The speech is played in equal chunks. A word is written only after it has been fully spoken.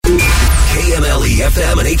Easy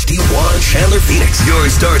FM and HD1 Chandler, Phoenix. Your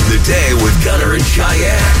start to the day with Gunner and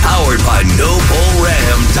Cheyenne. Powered by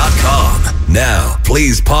NobleRam.com. Now,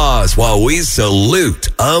 please pause while we salute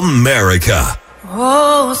America.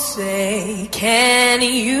 Oh, say, can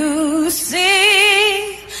you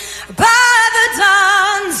see by the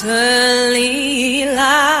dawn's early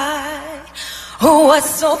light what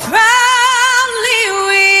so proudly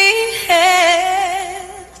we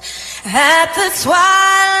hailed at the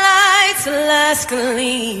twilight's last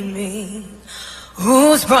gleaming,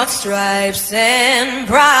 whose broad stripes and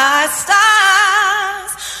bright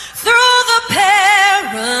stars through the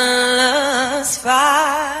perilous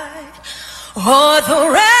fight o'er the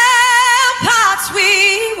ramparts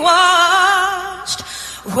we watched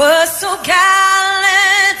were so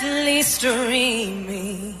gallantly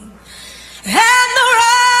streaming, and the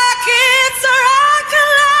rockets rocked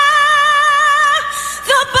aloud,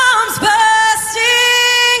 the bombs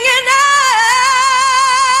bursting in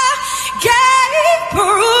air gave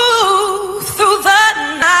proof through the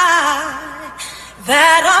night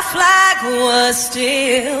that our flag was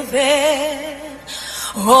still there.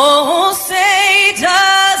 Oh, say, does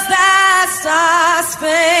that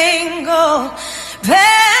star-spangled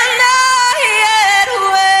banner yet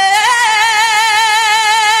wave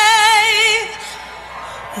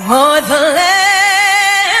o'er the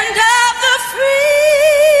land of the free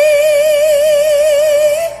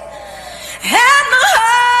and the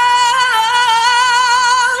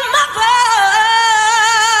home of the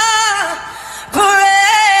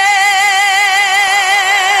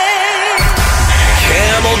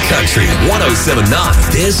Country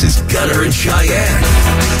 107.9. This is Gunner and Cheyenne.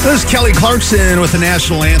 This is Kelly Clarkson with the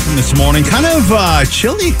national anthem this morning. Kind of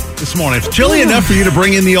chilly this morning. It's chilly enough for you to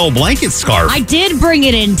bring in the old blanket scarf. I did bring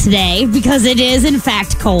it in today because it is, in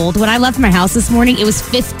fact, cold. When I left my house this morning, it was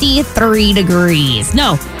 53 degrees.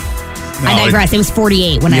 No, I digress. It was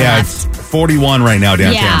 48 when I left. It's 41 right now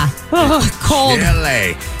downtown. Yeah. Cold.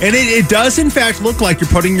 Chilly. And it does, in fact, look like you're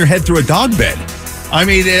putting your head through a dog bed. I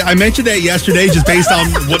mean, I mentioned that yesterday just based on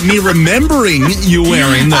me remembering you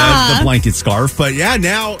wearing the blanket scarf. But yeah,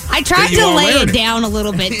 now I tried to lay it down a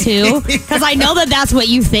little bit too because I know that that's what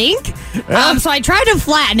you think. So I tried to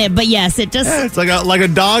flatten it, but yes, it just it's like a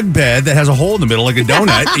dog bed that has a hole in the middle, like a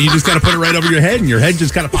donut. And you just got to put it right over your head, and your head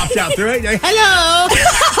just kind of pops out through it. Like, hello.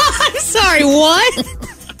 I'm sorry. What?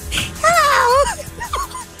 Hello.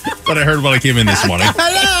 But I heard when I came in this morning.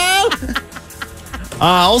 Hello.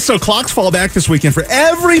 Also, clocks fall back this weekend for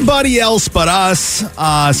everybody else but us.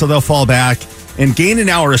 So they'll fall back and gain an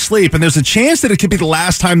hour of sleep. And there's a chance that it could be the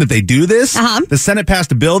last time that they do this. The Senate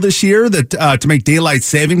passed a bill this year that to make daylight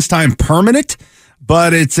savings time permanent.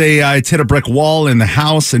 But it's hit a brick wall in the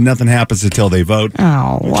House, and nothing happens until they vote.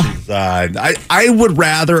 Oh. I would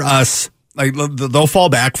rather us... Like, they'll fall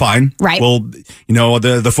back fine. Right. Well,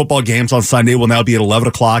 the football games on Sunday will now be at 11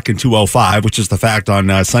 o'clock and 2:05, which is the fact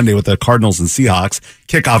on Sunday with the Cardinals and Seahawks.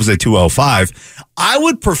 Kickoff is at 2:05. I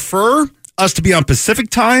would prefer us to be on Pacific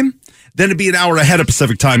time than to be an hour ahead of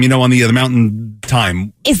Pacific time, on the Mountain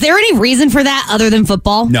time. Is there any reason for that other than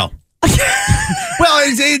football? No. Well,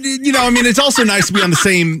 it's also nice to be on the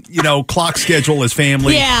same, clock schedule as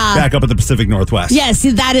family. Yeah. Back up at the Pacific Northwest. Yes,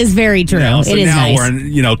 that is very true. So it is now nice.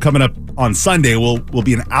 we're, coming up on Sunday, we'll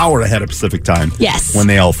be an hour ahead of Pacific time. Yes. When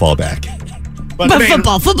they all fall back. But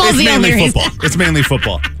football's the only reason. It's mainly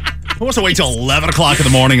football. Who wants to wait till 11 o'clock in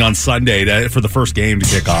the morning on Sunday for the first game to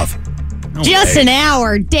kick off? No Just way. an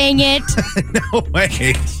hour, dang it. No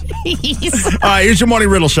way. All right, here's your morning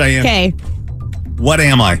riddle, Cheyenne. Okay. What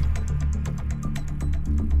am I?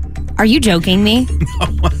 Are you joking me?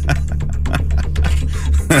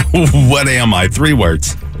 What am I? 3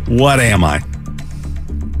 words. What am I?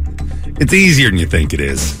 It's easier than you think it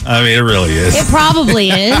is. I mean, it really is. It probably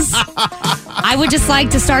is. I would just like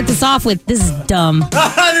to start this off with, this is dumb.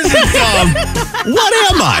 This is dumb. What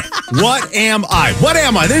am I? What am I? What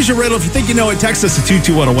am I? There's your riddle. If you think you know it, text us to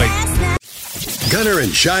 22108. Gunner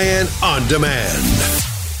and Cheyenne on demand.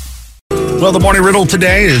 Well, the morning riddle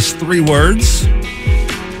today is 3 words.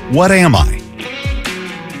 What am I?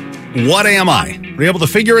 What am I? Were you able to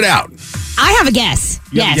figure it out? I have a guess.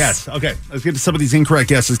 You have a guess. Okay, let's get to some of these incorrect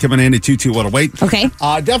guesses coming in at 22108. Okay.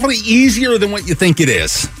 Definitely easier than what you think it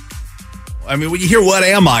is. I mean, when you hear what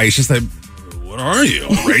am I, it's just like, what are you,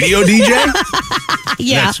 a radio DJ?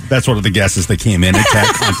 Yeah. That's one of the guesses that came in on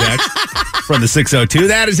text from the 602.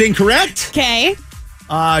 That is incorrect. Okay.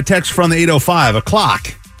 Text from the 805, a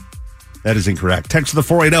clock. That is incorrect. Text to the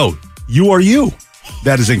 480, you are you.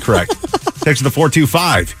 That is incorrect. Text to the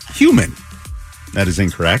 425, human. That is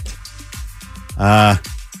incorrect.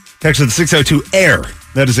 Text to the 602, air.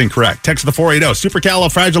 That is incorrect. Text the 480.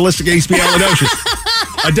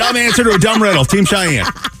 Supercalifragilisticexpialidocious. A dumb answer to a dumb riddle. Team Cheyenne.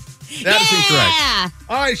 That is incorrect.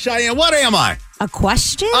 All right, Cheyenne, what am I? A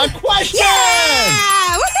question? A question!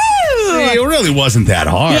 Yeah! Woohoo! See, it really wasn't that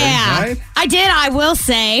hard, Yeah. right? I will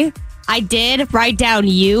say, I did write down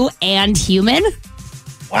you and human.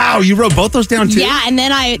 Wow, you wrote both those down, too? Yeah, and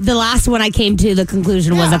then the last one I came to the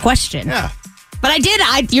conclusion was a question. Yeah. But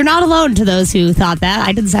you're not alone to those who thought that.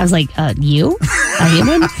 I didn't. I was like, you? A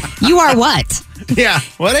human? You are what? Yeah,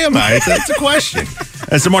 what am I? It's a question.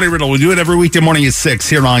 That's the morning riddle. We do it every weekday morning at 6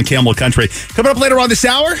 here on Camel Country. Coming up later on this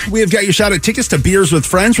hour, we have got your shot at tickets to Beers with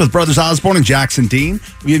Friends with Brothers Osborne and Jackson Dean.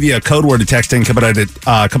 We give you a code word to text in coming up at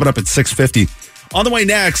 6:50. On the way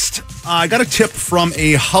next, I got a tip from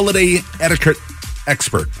a holiday etiquette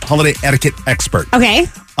expert. Okay.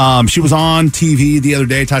 She was on TV the other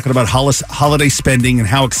day talking about holiday spending and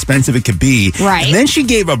how expensive it could be. Right. And then she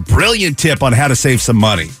gave a brilliant tip on how to save some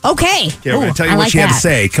money. Okay. Yeah, we're going to tell you what she had to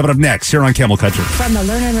say coming up next here on Camel Country. From the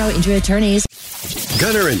Lerner and Rowe Injury Attorneys.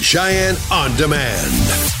 Gunner and Cheyenne on demand.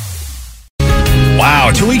 Wow,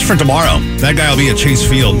 2 weeks from tomorrow, that guy will be at Chase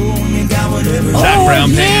Field. Zach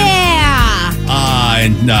Brown Band. Yeah.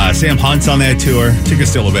 And Sam Hunt's on that tour. Tickets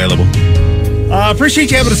still available.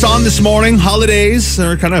 Appreciate you having us on this morning. Holidays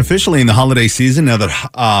are kind of officially in the holiday season now that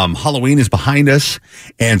Halloween is behind us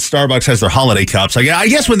and Starbucks has their holiday cups. I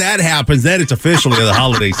guess when that happens, then it's officially the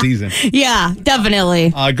holiday season. Yeah,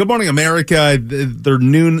 definitely. Good Morning America, their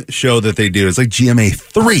noon show that they do is like GMA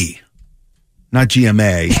 3, not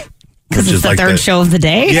GMA. Because it's the third show of the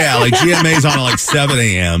day? Yeah, like GMA's on at like 7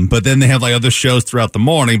 a.m., but then they have like other shows throughout the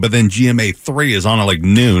morning, but then GMA 3 is on at like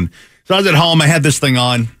noon. So I was at home, I had this thing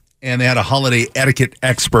on, and they had a holiday etiquette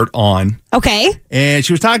expert on. Okay. And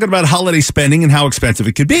she was talking about holiday spending and how expensive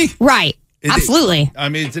it could be. Right. Absolutely. I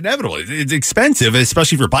mean, it's inevitable. It's expensive,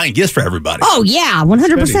 especially if you're buying gifts for everybody. Oh, yeah,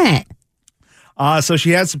 100%. So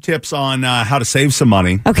she had some tips on how to save some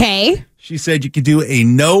money. Okay. She said you could do a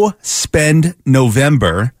no-spend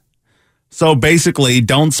November. So basically,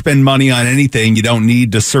 don't spend money on anything you don't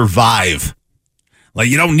need to survive. Like,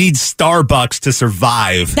 you don't need Starbucks to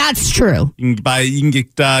survive. That's true. You can get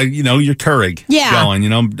your Keurig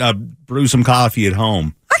going, brew some coffee at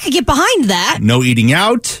home. I could get behind that. No eating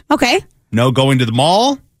out. Okay. No going to the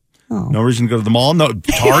mall. Oh. No reason to go to the mall. No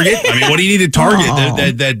Target. I mean, what do you need at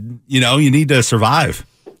Target that you need to survive?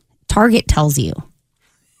 Target tells you.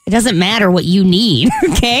 It doesn't matter what you need,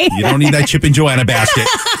 okay? You don't need that Chip and Joanna basket.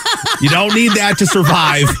 You don't need that to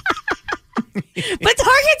survive. But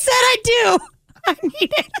Target said I do. I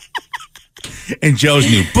need it. And Joe's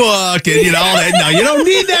new book and all that. No, you don't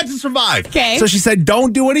need that to survive. Okay. So she said,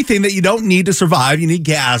 don't do anything that you don't need to survive. You need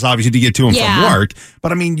gas, obviously, to get to and from work.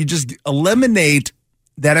 But I mean, you just eliminate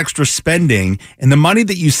that extra spending, and the money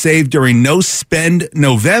that you save during no spend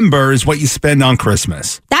November is what you spend on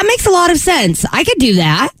Christmas. That makes a lot of sense. I could do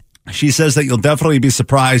that. She says that you'll definitely be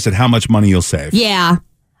surprised at how much money you'll save. Yeah.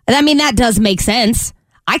 I mean, that does make sense.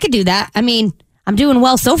 I could do that. I mean, I'm doing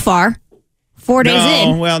well so far. 4 days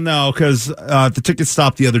in. Well, no, because the ticket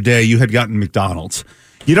stop the other day, you had gotten McDonald's.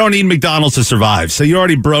 You don't need McDonald's to survive, so you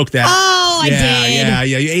already broke that. Oh, I did. Yeah.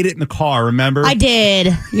 You ate it in the car, remember? I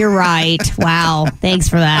did. You're right. Wow. Thanks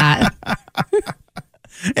for that.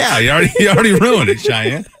 Yeah, you already ruined it,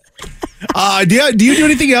 Cheyenne. Do you do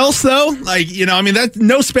anything else, though? Like, that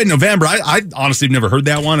no spend November. I honestly have never heard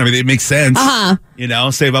that one. I mean, it makes sense.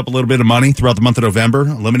 Uh-huh. Save up a little bit of money throughout the month of November.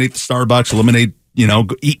 Eliminate the Starbucks. Eliminate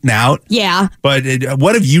eating out. Yeah. But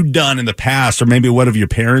what have you done in the past, or maybe what have your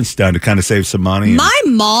parents done to kind of save some money? My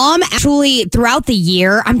mom, actually, throughout the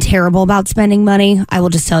year, I'm terrible about spending money. I will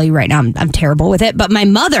just tell you right now, I'm terrible with it. But my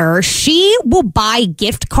mother, she will buy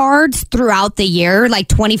gift cards throughout the year, like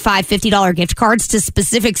 $25, $50 gift cards to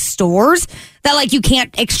specific stores that, like, you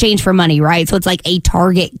can't exchange for money, right? So it's like a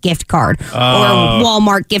Target gift card or a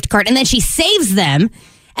Walmart gift card. And then she saves them.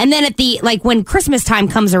 And then when Christmas time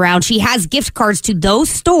comes around, she has gift cards to those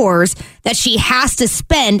stores that she has to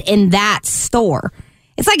spend in that store.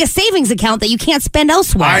 It's like a savings account that you can't spend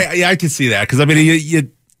elsewhere. I can see that. Because, I mean,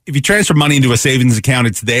 if you transfer money into a savings account,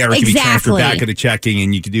 it's there. It can be transferred back into checking,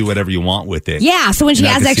 and you can do whatever you want with it. Yeah, so when she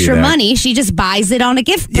has extra money, she just buys it on a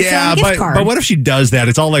gift card. But what if she does that?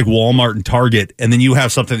 It's all like Walmart and Target, and then you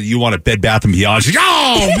have something that you want at Bed Bath & Beyond. She's like,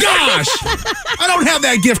 oh, gosh, I don't have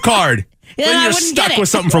that gift card. Then you're stuck with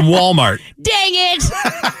something from Walmart. Dang it.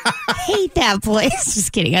 I hate that place.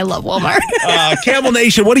 Just kidding. I love Walmart. Camel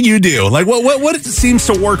Nation, what do you do? Like, what seems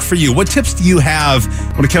to work for you? What tips do you have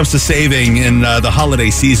when it comes to saving in the holiday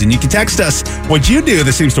season? You can text us what you do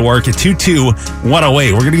that seems to work at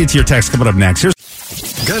 22108. We're going to get to your text coming up next.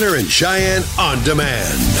 Here's Gunner and Cheyenne on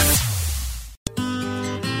demand.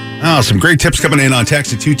 Oh, some great tips coming in on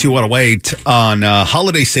text at 22108 on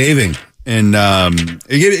holiday saving. And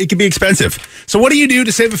it can be expensive. So what do you do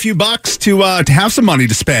to save a few bucks to have some money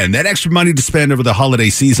to spend? That extra money to spend over the holiday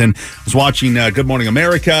season. I was watching Good Morning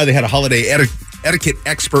America. They had a holiday etiquette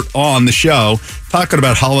expert on the show talking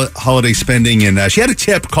about holiday spending. And she had a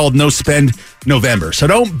tip called No Spend November. So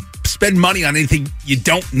don't spend money on anything you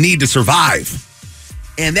don't need to survive.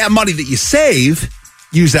 And that money that you save,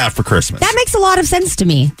 use that for Christmas. That makes a lot of sense to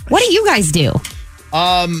me. What do you guys do?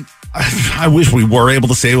 I wish we were able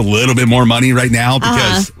to save a little bit more money right now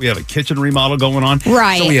because we have a kitchen remodel going on.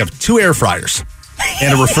 Right. So we have 2 air fryers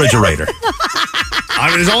and a refrigerator. I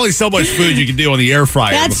mean, there's only so much food you can do on the air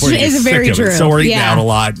fryer. That before you get is sick very of it. true. So we're eating Yeah. out a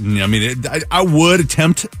lot. And, I mean, I would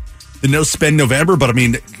attempt the No Spend November, but I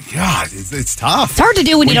mean, God, it's tough. It's hard to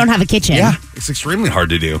do when you don't have a kitchen. Yeah, it's extremely hard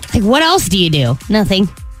to do. Like, what else do you do? Nothing.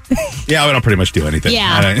 Yeah, we don't pretty much do anything.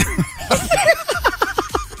 Yeah.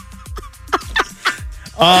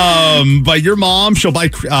 But your mom, she'll buy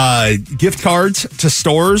gift cards to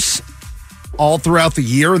stores all throughout the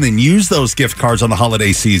year and then use those gift cards on the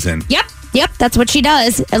holiday season. Yep, that's what she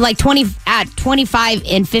does. At like $25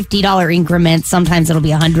 and $50 increments. Sometimes it'll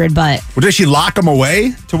be $100, but Well, does she lock them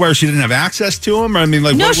away to where she didn't have access to them? Or, I mean,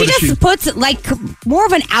 like, no, what she does just puts like more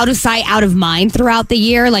of an out of sight, out of mind throughout the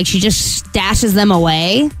year. Like she just stashes them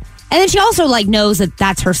away. And then she also like knows that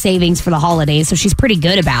that's her savings for the holidays, so she's pretty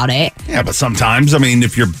good about it. Yeah, but sometimes, I mean,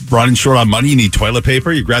 if you're running short on money, you need toilet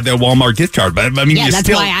paper, you grab that Walmart gift card. But I mean, Yeah, you that's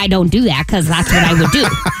still... why I don't do that, because that's what I would do.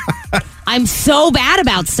 I'm so bad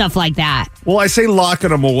about stuff like that. Well, I say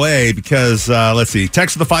locking them away because, let's see,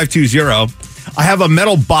 text to the 520. I have a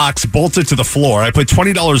metal box bolted to the floor. I put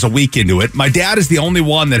 $20 a week into it. My dad is the only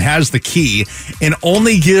one that has the key and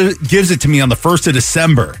only gives it to me on the 1st of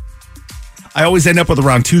December. I always end up with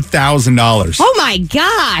around $2,000. Oh my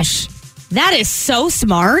gosh. That is so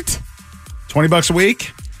smart. $20 a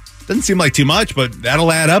week? Doesn't seem like too much, but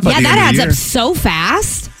that'll add up. Yeah, at the that end of adds the up year. so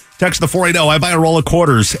fast. Text the 480. I buy a roll of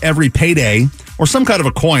quarters every payday or some kind of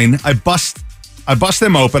a coin. I bust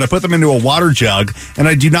them open. I put them into a water jug, and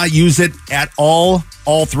I do not use it at all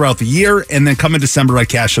throughout the year. And then come in December, I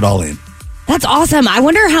cash it all in. That's awesome. I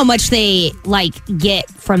wonder how much they like get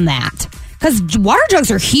from that. Because water jugs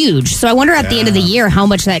are huge. So I wonder at the end of the year how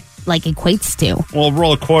much that like equates to. Well, a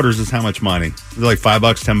roll of quarters is how much money? Is it like $5,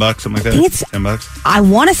 $10, something like that? think it's- $10. I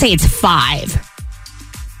want to say it's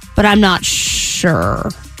 5, but I'm not sure.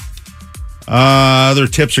 Other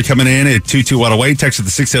tips are coming in at 22108. Text at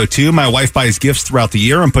the 602. My wife buys gifts throughout the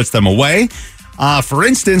year and puts them away. For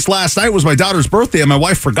instance, last night was my daughter's birthday, and my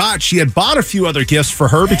wife forgot she had bought a few other gifts for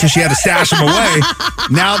her because she had to stash them away.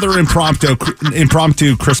 Now they're impromptu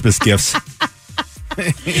Christmas gifts.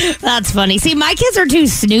 That's funny. See, my kids are too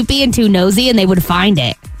snoopy and too nosy, and they would find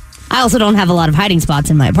it. I also don't have a lot of hiding spots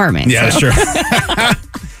in my apartment. Yeah, so. sure.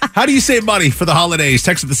 How do you save money for the holidays?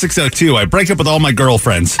 Text at the 602. I break up with all my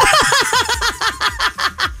girlfriends.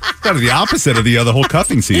 Kind of the opposite of the whole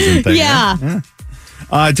cuffing season thing. Yeah.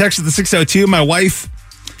 Right? Text at the 602. My wife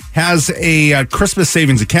has a Christmas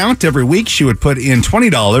savings account. Every week she would put in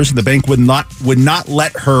 $20 and the bank would not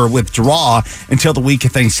let her withdraw until the week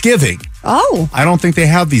of Thanksgiving. Oh. I don't think they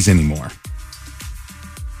have these anymore.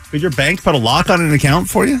 Could your bank put a lock on an account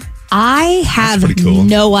for you? I have pretty cool.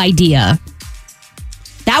 no idea.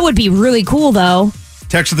 That would be really cool, though.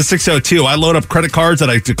 Text to the 602. I load up credit cards that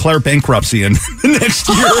I declare bankruptcy in next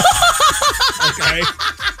year. Okay.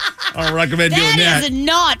 I don't recommend doing that. That is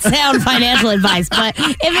not sound financial advice, but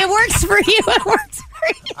if it works for you, it works for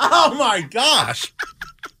you. Oh, my gosh.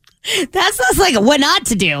 That's like what not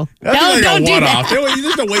to do. That's No, like don't a do one-off. that.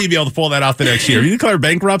 There's no way you'd be able to pull that off the next year. You declare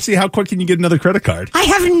bankruptcy, how quick can you get another credit card? I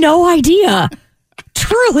have no idea.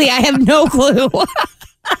 Truly, I have no clue.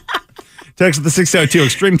 Text at the 602.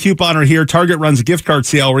 Extreme Couponer here. Target runs a gift card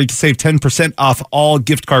sale where you can save 10% off all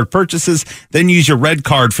gift card purchases. Then use your red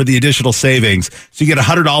card for the additional savings. So you get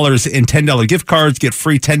 $100 in $10 gift cards, get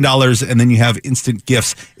free $10, and then you have instant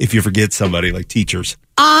gifts if you forget somebody, like teachers.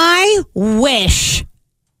 I wish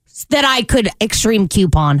that I could extreme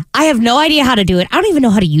coupon. I have no idea how to do it. I don't even know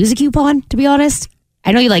how to use a coupon, to be honest.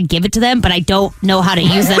 I know you like give it to them, but I don't know how to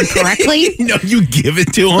use them correctly. You give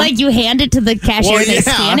it to them? Like you hand it to the cashier Well, and they yeah.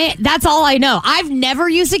 scan it. That's all I know. I've never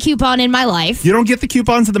used a coupon in my life. You don't get the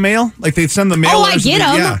coupons in the mail? Like they send the mail? Oh, I get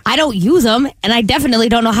them. Yeah. I don't use them, and I definitely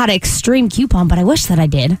don't know how to extreme coupon, but I wish that I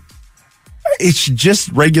did. It's just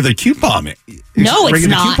regular couponing. No, it's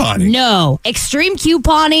regular not. couponing. No. Extreme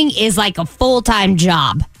couponing is like a full-time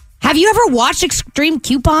job. Have you ever watched Extreme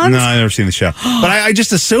Coupons? No, I've never seen the show. But I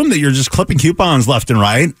just assume that you're just clipping coupons left and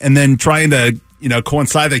right and then trying to,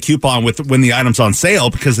 coincide that coupon with when the item's on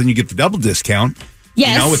sale because then you get the double discount.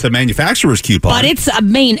 Yes. with the manufacturer's coupon. But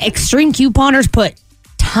extreme couponers put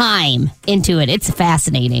time into it. It's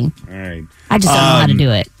fascinating. All right. I just don't know how to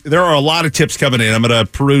do it. There are a lot of tips coming in. I'm going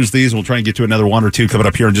to peruse these. We'll try and get to another one or two coming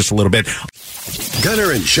up here in just a little bit.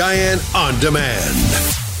 Gunner and Cheyenne on demand.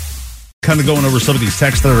 Kind of going over some of these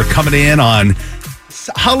texts that are coming in on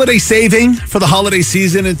holiday saving for the holiday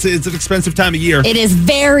season. It's an expensive time of year. It is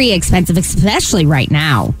very expensive, especially right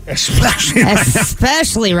now.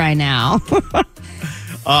 Especially right now.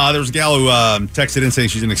 There was a gal who texted in saying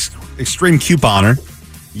she's an extreme couponer.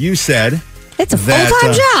 You said it's a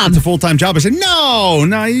full-time job. It's a full-time job. I said, no,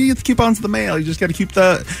 you get the coupons in the mail. You just got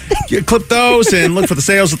to clip those and look for the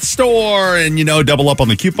sales at the store and, double up on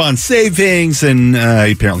the coupon savings. And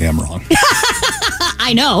apparently I'm wrong.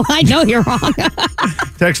 I know you're wrong.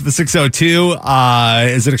 Text the 602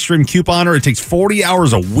 is an extreme couponer. It takes 40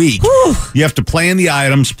 hours a week. Whew. You have to plan the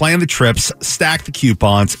items, plan the trips, stack the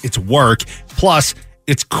coupons. It's work. Plus,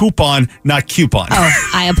 it's coupon, not coupon.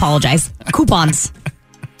 Oh, I apologize. Coupons.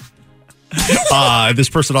 This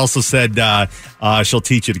person also said she'll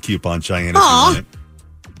teach you to coupon, Cheyenne. Aw,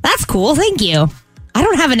 that's cool. Thank you. I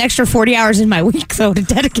don't have an extra 40 hours in my week, so to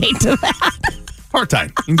dedicate to that.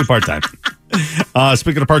 Part-time. You can do part-time.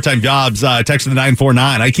 Speaking of part-time jobs, text to the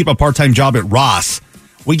 949. I keep a part-time job at Ross.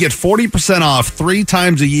 We get 40% off 3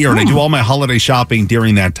 times a year, and I do all my holiday shopping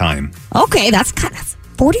during that time. Okay, that's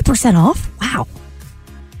 40% off? Wow.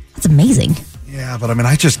 That's amazing. Yeah, but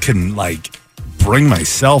I just couldn't, bring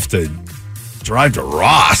myself to drive to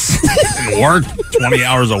Ross and work 20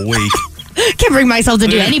 hours a week. Can't bring myself to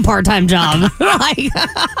do any part-time job.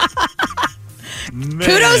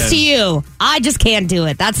 Kudos to you. I just can't do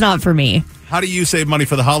it. That's not for me. How do you save money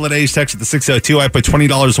for the holidays? Text at the 602. I put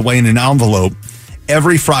 $20 away in an envelope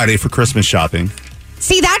every Friday for Christmas shopping.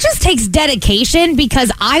 See, that just takes dedication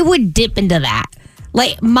because I would dip into that.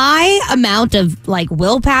 My amount of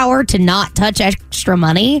willpower to not touch extra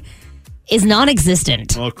money is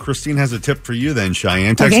non-existent. Well, Christine has a tip for you then,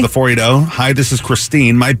 Cheyenne. Text the 480. Hi, this is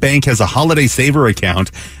Christine. My bank has a holiday saver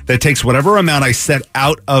account that takes whatever amount I set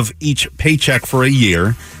out of each paycheck for a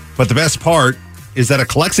year. But the best part is that it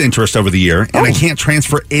collects interest over the year, and I can't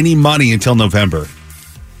transfer any money until November.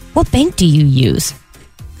 What bank do you use?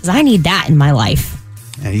 Because I need that in my life.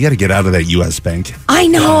 Yeah, you got to get out of that U.S. bank. I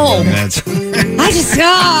know. I just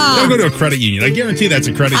don't go to a credit union. I guarantee that's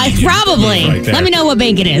a credit union. Probably. Right, let me know what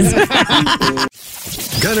bank it is.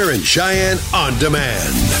 Gunner and Cheyenne on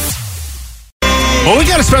demand. Well, we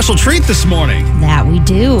got a special treat this morning. That we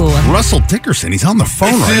do. Russell Dickerson. He's on the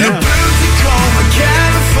phone right now.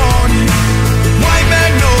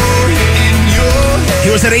 He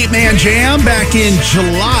was at 8-Man Jam back in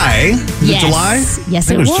July. Yes. July? Yes,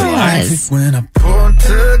 it was. July.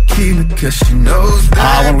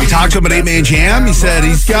 When we talked to him at 8-Man Jam, he said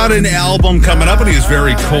he's got an album coming up, and he was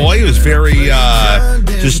very coy. He was very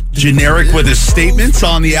just generic with his statements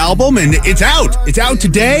on the album, and it's out. It's out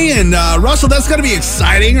today, and Russell, that's going to be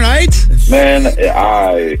exciting, right? Man,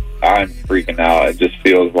 I'm freaking out. It just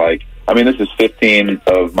feels like, this is 15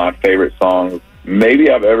 of my favorite songs maybe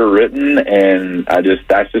I've ever written, and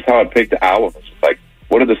that's just how I picked the album. It's just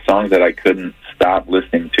what are the songs that I couldn't stop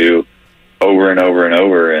listening to over and over and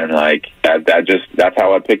over, and that's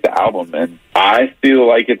how I picked the album. And I feel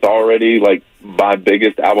like it's already my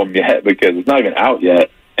biggest album yet because it's not even out yet.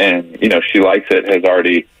 And She Likes It has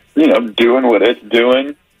already doing what it's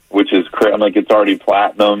doing, which is it's already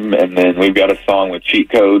platinum. And then we've got a song with Cheat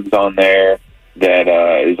Codes on there that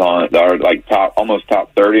is on our almost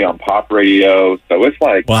top 30 on pop radio. So it's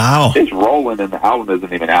wow, it's rolling, and the album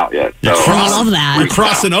isn't even out yet. So I love that. You're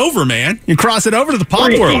crossing over, man. You're crossing over to the pop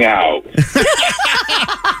world. Out.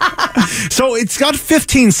 So it's got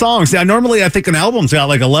 15 songs. Now, normally I think an album's got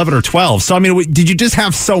 11 or 12. So, did you just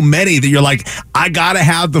have so many that you're I got to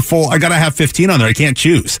have 15 on there. I can't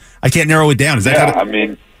choose. I can't narrow it down. Is that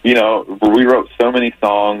we wrote so many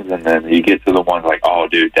songs, and then you get to the ones oh,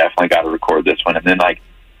 dude, definitely got to record this one. And then,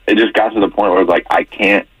 it just got to the point where it's I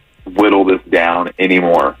can't whittle this down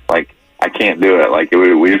anymore. I can't do it.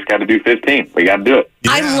 We just got to do 15. We got to do it.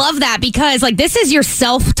 Yeah. I love that because, this is your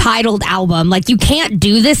self-titled album. You can't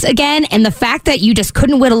do this again. And the fact that you just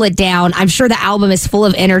couldn't whittle it down, I'm sure the album is full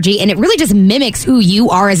of energy, and it really just mimics who you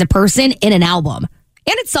are as a person in an album.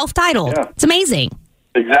 And it's self-titled. Yeah. It's amazing.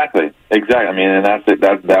 Exactly. And that's it.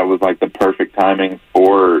 That was the perfect timing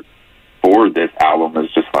for this album.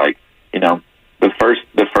 It's just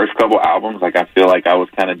the first couple albums. I feel like I was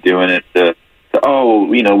kind of doing it to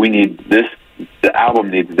we need this. The album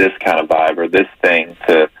needs this kind of vibe or this thing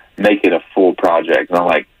to make it a full project. And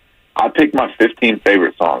I picked my 15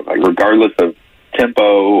 favorite songs, regardless of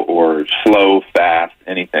tempo or slow, fast,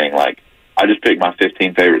 anything. I just picked my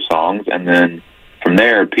 15 favorite songs, and then from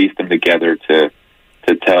there pieced them together to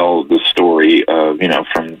tell the story of,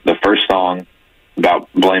 from the first song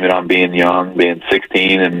about Blame It on Being Young, being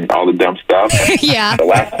 16 and all the dumb stuff. Yeah. The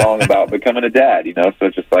last song about becoming a dad, so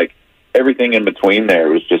it's just like everything in between there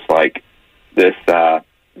was just like this,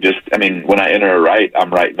 when I enter a write, I'm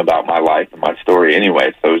writing about my life and my story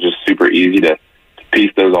anyway, so it was just super easy to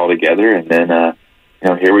piece those all together, and then,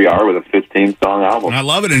 here we are with a 15-song album. I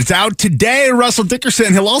love it. And it's out today. Russell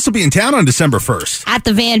Dickerson, he'll also be in town on December 1st. At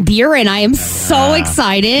the Van Buren. I am so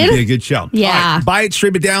excited. It'll be a good show. Yeah. All right, buy it,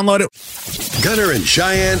 stream it, download it. Gunner and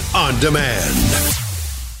Cheyenne on demand.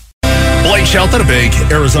 Blake Shelton, a big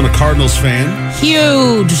Arizona Cardinals fan.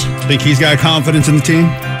 Huge. Think he's got confidence in the team?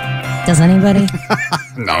 Does anybody?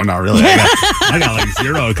 No, not really. I got like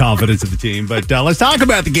zero confidence in the team. But let's talk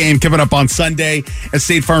about the game coming up on Sunday at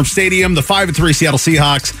State Farm Stadium. The 5-3 Seattle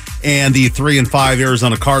Seahawks and the 3-5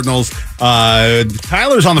 Arizona Cardinals.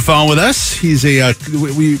 Tyler's on the phone with us. He's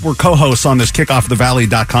we're co-hosts on this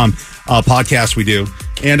kickoffthevalley.com podcast we do.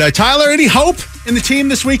 And Tyler, any hope in the team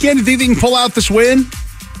this weekend? Do you think they can pull out this win?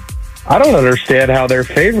 I don't understand how they're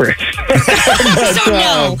favorites.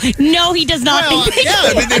 No, he does not think they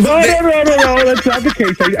can. No, that's not the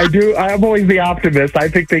case. I'm always the optimist. I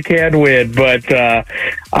think they can win, but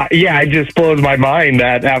it just blows my mind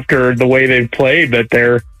that after the way they've played, that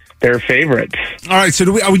they're favorites. All right,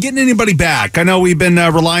 so are we getting anybody back? I know we've been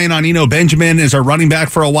relying on Eno Benjamin as our running back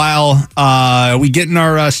for a while. Are we getting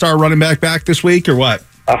our star running back this week or what?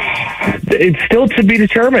 It's still to be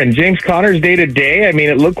determined. James Conner's day to day. I mean,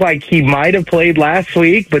 it looked like he might have played last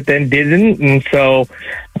week, but then didn't. And so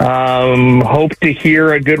hope to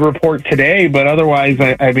hear a good report today. But otherwise,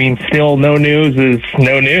 still no news is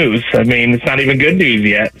no news. I mean, it's not even good news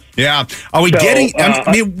yet. Yeah. Are we getting,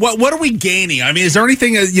 what are we gaining? I mean, is there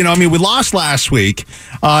anything, we lost last week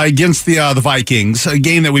against the Vikings, a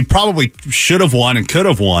game that we probably should have won and could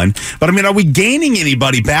have won. But are we gaining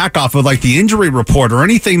anybody back off of like the injury report or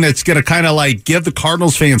anything that's going to kind of like give the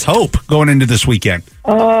Cardinals fans hope going into this weekend?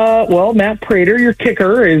 Well, Matt Prater, your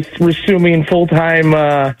kicker, is resuming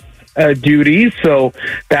full-time duties, so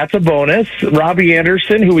that's a bonus. Robbie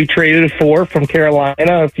Anderson, who we traded for from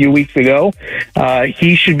Carolina a few weeks ago,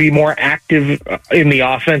 he should be more active in the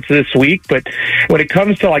offense this week. But when it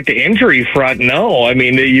comes to like the injury front, no. I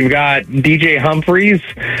mean, you've got DJ Humphries,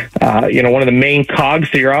 one of the main cogs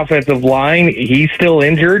to your offensive line. He's still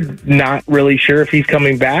injured. Not really sure if he's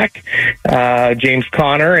coming back. James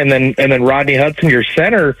Conner and then Rodney Hudson, your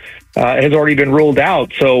center, has already been ruled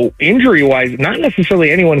out. So injury-wise, not necessarily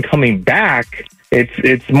anyone coming back.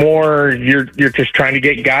 It's more you're just trying to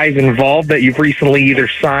get guys involved that you've recently either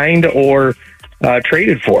signed or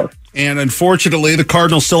traded for. And unfortunately, the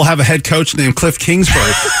Cardinals still have a head coach named Cliff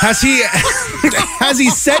Kingsbury. Has he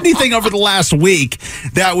said anything over the last week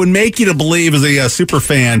that would make you to believe, as a super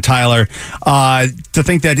fan, Tyler, to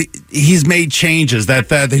think that he's made changes,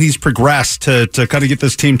 that he's progressed to kind of get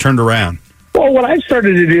this team turned around? Well, what I've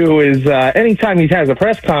started to do is anytime he has a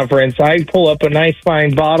press conference, I pull up a nice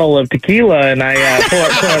fine bottle of tequila and I pull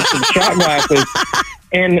up some shot glasses.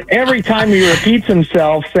 And every time he repeats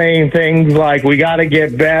himself saying things like, we got to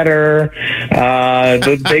get better,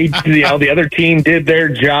 the other team did their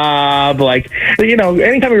job. Like,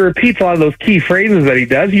 anytime he repeats a lot of those key phrases that he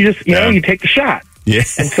does, you just, you take the shot. Yeah.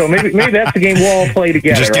 And so maybe that's the game we'll all play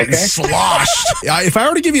together. Just getting sloshed. If I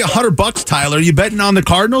were to give you $100, Tyler, are you betting on the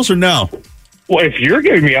Cardinals or no? Well, if you're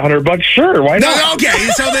giving me $100, sure. Why not? No, okay.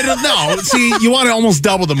 So no. See, you want to almost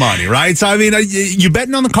double the money, right? So you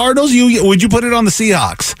betting on the Cardinals? Would you put it on the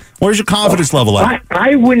Seahawks? Where's your confidence level at?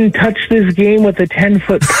 I wouldn't touch this game with a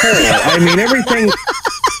 10-foot pole.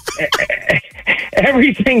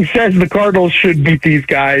 Everything says the Cardinals should beat these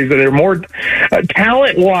guys. They're more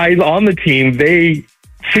talent-wise on the team. They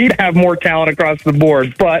seem to have more talent across the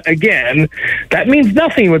board. But again, that means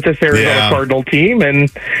nothing with this Arizona Cardinal team.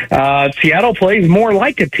 And Seattle plays more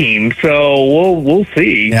like a team. So we'll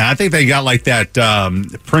see. Yeah, I think they got like that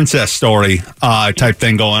princess story type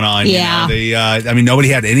thing going on. Yeah. Nobody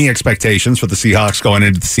had any expectations for the Seahawks going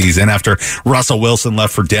into the season after Russell Wilson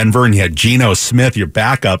left for Denver and you had Geno Smith, your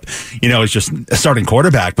backup, is just a starting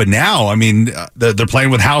quarterback. But now, they're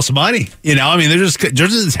playing with house money. They're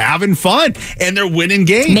just having fun and they're winning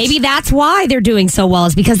games. Maybe that's why they're doing so well,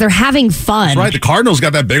 is because they're having fun. That's right. The Cardinals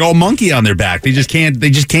got that big old monkey on their back. They just can't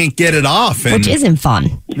get it off. Which isn't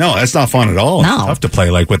fun. No, that's not fun at all. No. It's tough to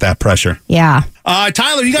play like with that pressure. Yeah.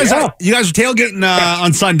 Tyler, you guys are tailgating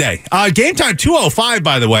on Sunday. Game time 2:05,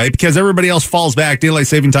 by the way, because everybody else falls back. Daylight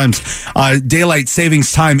savings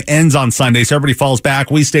time ends on Sunday, so everybody falls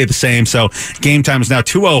back. We stay the same, so game time is now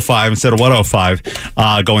 2:05 instead of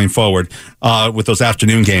 1:05 going forward with those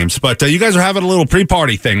afternoon games. But you guys are having a little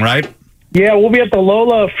pre-party thing, right? Yeah, we'll be at the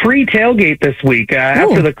Lola free tailgate this week.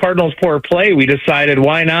 After the Cardinals poor play, we decided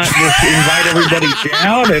why not just invite everybody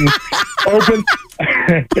down and open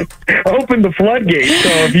the floodgate. So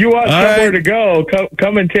if you want somewhere to go,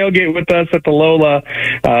 come and tailgate with us at the Lola.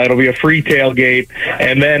 It'll be a free tailgate.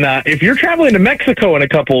 And then if you're traveling to Mexico in a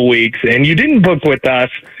couple of weeks and you didn't book with us,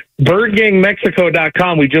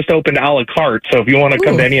 BirdGangMexico.com, we just opened a la carte. So if you want to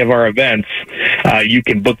come to any of our events, you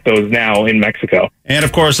can book those now in Mexico. And,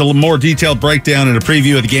 of course, a little more detailed breakdown and a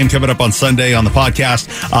preview of the game coming up on Sunday on the podcast,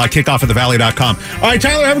 kickoff@thevalley.com. All right,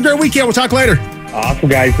 Tyler, have a great weekend. We'll talk later. Awesome,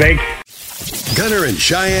 guys. Thanks. Gunner and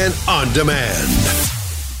Cheyenne on demand.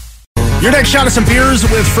 Your next shot of some beers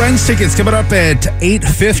with friends tickets coming up at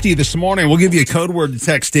 8:50 this morning. We'll give you a code word to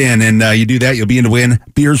text in, and you do that, you'll be in to win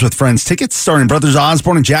beers with friends tickets starring Brothers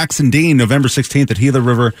Osborne and Jackson Dean, November 16th at Gila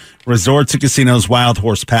River Resorts and Casinos Wild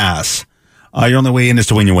Horse Pass. Your only way in is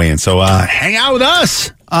to win your way in, so hang out with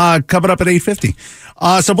us coming up at 8:50.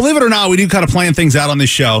 So believe it or not, we do kind of plan things out on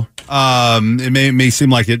this show. It may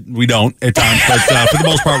seem like we don't at times, but for the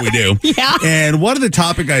most part we do. Yeah. And one of the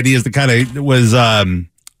topic ideas that kind of was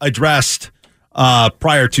addressed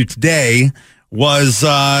prior to today was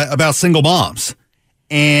about single moms.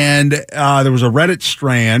 And there was a Reddit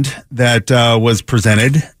strand that was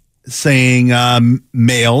presented saying,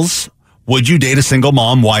 males, would you date a single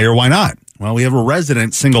mom? Why or why not? Well, we have a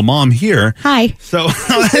resident single mom here. Hi. So,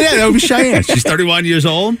 yeah, that would be Cheyenne. She's 31 years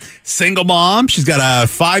old, single mom. She's got a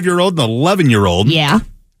 5-year-old and an 11-year-old. Yeah.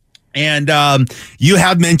 And you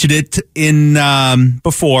have mentioned it in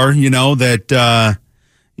before, that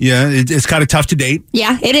it's kind of tough to date.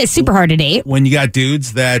 Yeah, it is super hard to date. When you got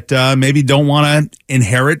dudes that maybe don't want to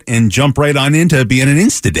inherit and jump right on into being an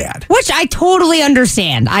Insta-dad. Which I totally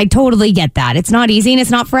understand. I totally get that. It's not easy and it's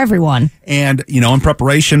not for everyone. And, in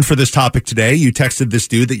preparation for this topic today, you texted this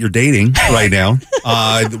dude that you're dating right now.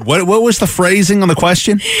 What was the phrasing on the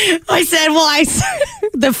question? I said,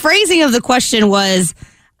 the phrasing of the question was,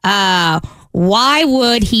 why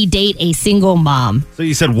would he date a single mom? So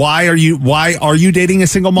you said, why are you dating a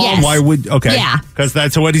single mom? Yes. Why would, okay. Yeah. Because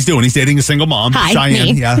that's what he's doing. He's dating a single mom. Hi,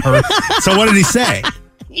 Cheyenne. me. Yeah, her. So what did he say?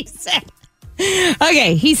 He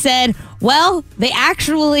said, well, they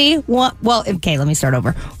actually want, okay, let me start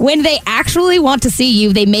over. When they actually want to see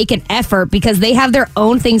you, they make an effort because they have their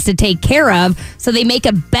own things to take care of. So they make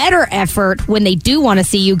a better effort when they do want to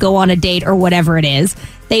see you go on a date or whatever it is.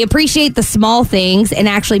 They appreciate the small things and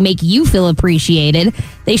actually make you feel appreciated.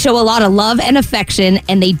 They show a lot of love and affection,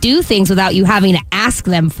 and they do things without you having to ask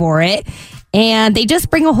them for it. And they just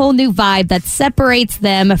bring a whole new vibe that separates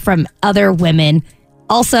them from other women.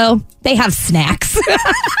 Also, they have snacks.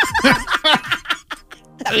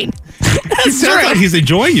 I mean, It sounds like he's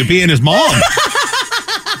enjoying you being his mom.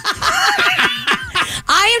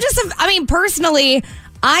 Personally,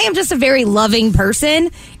 I am just a very loving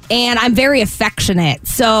person, and I'm very affectionate.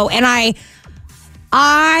 So, and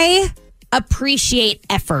I appreciate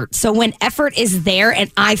effort. So when effort is there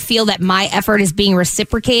and I feel that my effort is being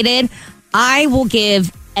reciprocated, I will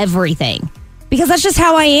give everything because that's just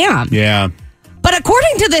how I am. Yeah. But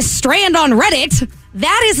according to this strand on Reddit,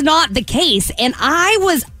 that is not the case. And I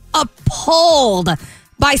was appalled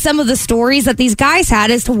by some of the stories that these guys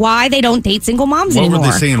had as to why they don't date single moms anymore. What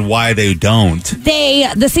were they saying why they don't?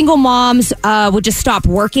 The single moms would just stop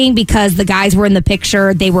working because the guys were in the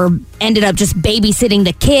picture. They ended up just babysitting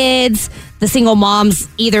the kids. The single moms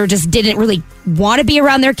either just didn't really want to be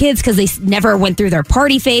around their kids because they never went through their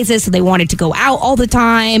party phases, so they wanted to go out all the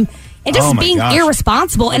time. And just being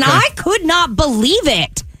irresponsible. And I could not believe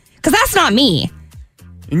it because that's not me.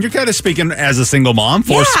 And you're kind of speaking as a single mom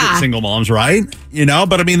for single moms, right?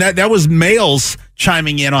 But I mean, that was males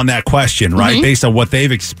chiming in on that question, right? Mm-hmm. Based on what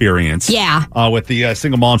they've experienced. Yeah. With the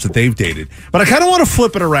single moms that they've dated. But I kind of want to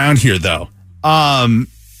flip it around here, though. I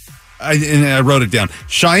wrote it down.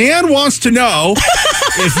 Cheyenne wants to know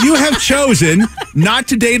if you have chosen not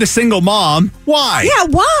to date a single mom, why? Yeah,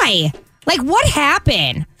 why? Like, what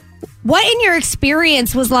happened? What in your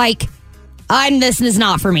experience was like, this is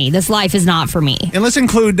not for me. This life is not for me. And let's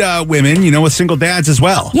include women, with single dads as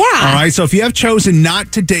well. Yeah. All right. So if you have chosen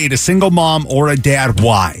not to date a single mom or a dad,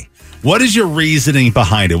 why? What is your reasoning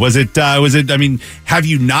behind it? Was it, I mean, have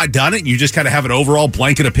you not done it and you just kind of have an overall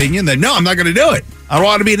blanket opinion that, no, I'm not going to do it. I don't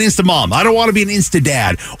want to be an Insta mom. I don't want to be an Insta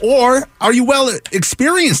dad. Or are you well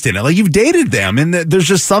experienced in it? Like you've dated them and there's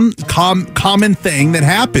just some common thing that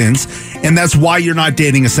happens. And that's why you're not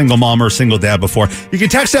dating a single mom or a single dad before. You can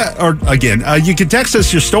text that, you can text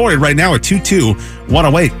us your story right now at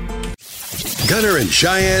 22108. Gunner and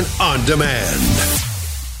Cheyenne on demand.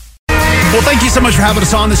 Well, thank you so much for having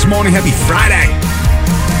us on this morning. Happy Friday.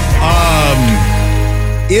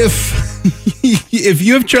 If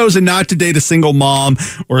you have chosen not to date a single mom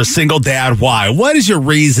or a single dad, why? What is your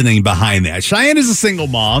reasoning behind that? Cheyenne is a single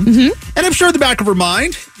mom, and I'm sure in the back of her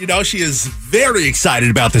mind, she is very excited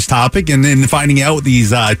about this topic and then finding out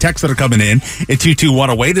these texts that are coming in at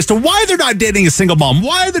 22108 as to why they're not dating a single mom,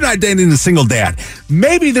 why they're not dating a single dad.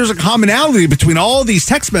 Maybe there's a commonality between all these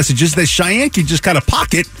text messages that Cheyenne can just kind of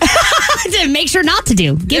pocket. To make sure not to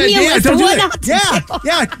do. Give me a list of what not to do.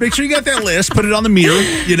 Yeah, make sure you got that list. Put it on the mirror,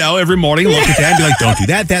 every morning. Look at that and be like, don't do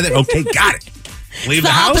that. Okay, got it. Leave the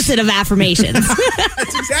house. Opposite of affirmations.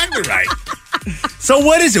 That's exactly right. So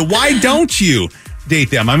what is it? Why don't you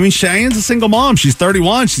date them? I mean, Cheyenne's a single mom. She's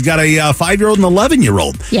 31. She's got a 5-year-old and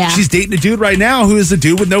 11-year-old. Yeah. She's dating a dude right now who is a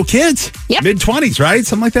dude with no kids. Yep. Mid-20s, right?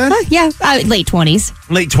 Something like that? Late 20s.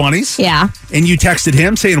 Late 20s? Yeah. And you texted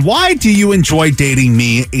him saying, why do you enjoy dating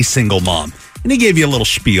me, a single mom? And he gave you a little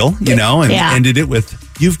spiel, and ended it with,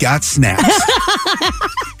 you've got snacks.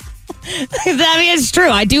 I mean, it's true.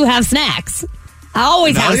 I do have snacks. I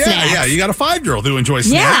always have snacks. Yeah, you got a 5-year-old who enjoys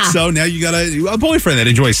snacks, so now you got a boyfriend that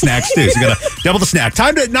enjoys snacks too. So you got to double the snack.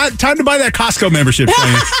 Time to buy that Costco membership.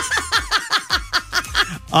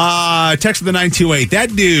 Text of the 928.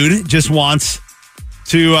 That dude just wants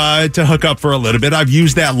to hook up for a little bit. I've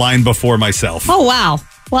used that line before myself. Oh wow.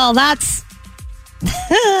 Well, that's.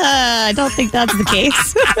 I don't think that's the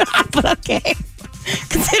case, but okay.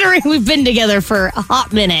 Considering we've been together for a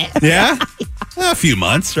hot minute. Yeah? A few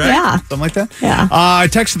months, right? Yeah. Something like that? Yeah. I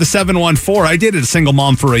texted the 714. I dated a single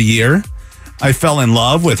mom for a year. I fell in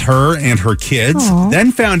love with her and her kids,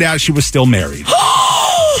 then found out she was still married.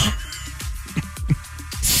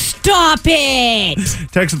 Stop it.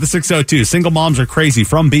 Texted the 602. Single moms are crazy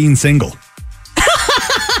from being single.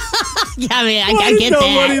 Yeah, I mean, I get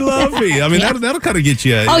nobody that. love me? I mean, that'll kind of get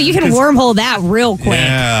you. Oh, you can wormhole that real quick.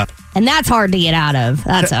 Yeah. And that's hard to get out of.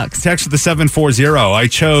 That sucks. Text the 740. I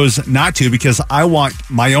chose not to because I want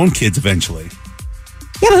my own kids eventually.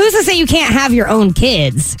 Yeah, but who's to say you can't have your own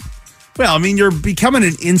kids? Well, I mean, you're becoming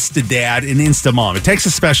an Insta dad, an Insta mom. It takes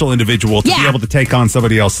a special individual to be able to take on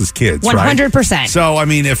somebody else's kids, 100%. Right? So, I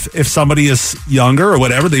mean, if somebody is younger or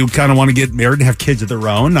whatever, they kind of want to get married and have kids of their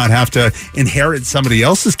own, not have to inherit somebody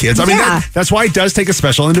else's kids. I mean, that's why it does take a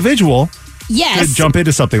special individual to jump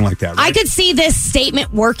into something like that, right? I could see this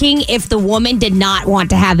statement working if the woman did not want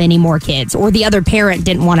to have any more kids or the other parent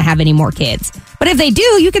didn't want to have any more kids. But if they do,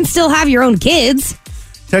 you can still have your own kids.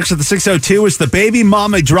 Text of the 602 is the baby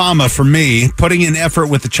mama drama for me, putting in effort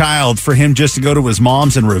with the child for him just to go to his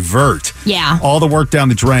mom's and revert. Yeah. All the work down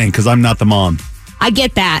the drain because I'm not the mom. I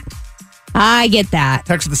get that.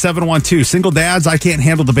 Text of the 712. Single dads, I can't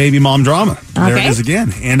handle the baby mom drama. There it is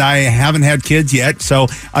again. And I haven't had kids yet, so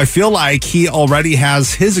I feel like he already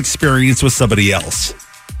has his experience with somebody else.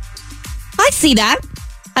 I see that.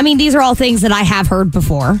 I mean, these are all things that I have heard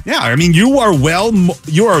before. Yeah, I mean, you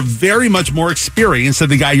are very much more experienced than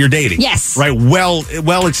the guy you're dating. Yes. Right?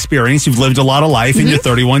 Well experienced. You've lived a lot of life in your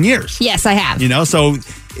 31 years. Yes, I have. So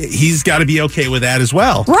he's got to be okay with that as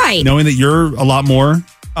well. Right. Knowing that you're a lot more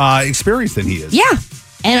experienced than he is. Yeah.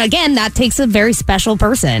 And again, that takes a very special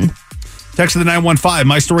person. Text of the 915.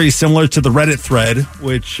 My story is similar to the Reddit thread,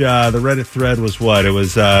 which the Reddit thread was what? It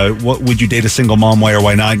was, what would you date a single mom, why or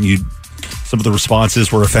why not? And some of the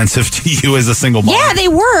responses were offensive to you as a single mom. Yeah, they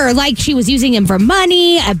were. Like she was using him for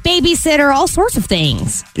money, a babysitter, all sorts of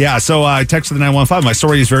things. Yeah, so text to the 915. My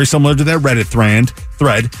story is very similar to that Reddit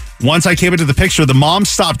thread. Once I came into the picture, the mom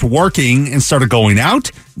stopped working and started going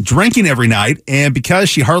out, drinking every night. And because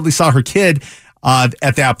she hardly saw her kid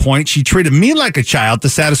at that point, she treated me like a child to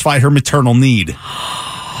satisfy her maternal need.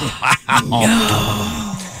 Wow. No.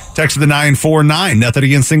 Text to the 949. Nothing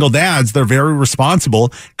against single dads. They're very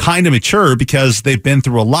responsible, kind of mature because they've been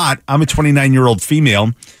through a lot. I'm a 29-year-old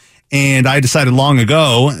female, and I decided long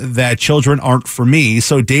ago that children aren't for me.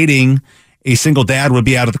 So dating a single dad would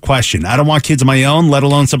be out of the question. I don't want kids of my own, let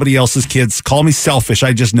alone somebody else's kids. Call me selfish.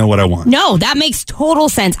 I just know what I want. No, that makes total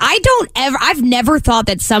sense. I've never thought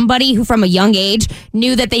that somebody who from a young age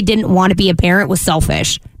knew that they didn't want to be a parent was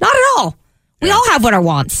selfish. Not at all. We all have what our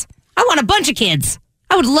wants. I want a bunch of kids.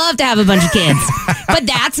 I would love to have a bunch of kids, but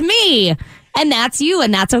that's me. And that's you,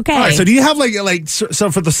 and that's okay. All right, so do you have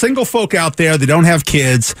so for the single folk out there that don't have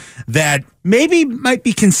kids that maybe might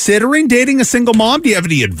be considering dating a single mom, do you have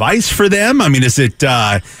any advice for them? I mean, is it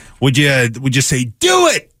would you say do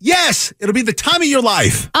it? Yes, it'll be the time of your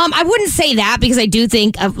life. I wouldn't say that because I do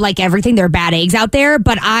think of like everything, there are bad eggs out there,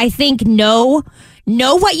 but I think know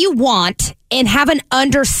what you want and have an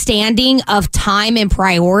understanding of time and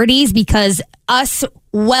priorities, because us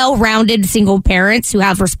well-rounded single parents who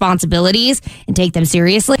have responsibilities and take them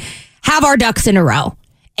seriously have our ducks in a row.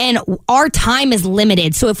 And our time is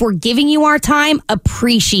limited. So if we're giving you our time,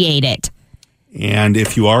 appreciate it. And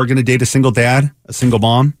if you are going to date a single dad, a single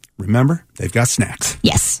mom, remember, they've got snacks.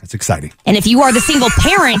 Yes. That's exciting. And if you are the single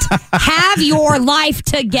parent, have your life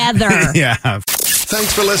together. Yeah.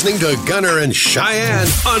 Thanks for listening to Gunner and Cheyenne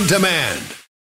on Demand.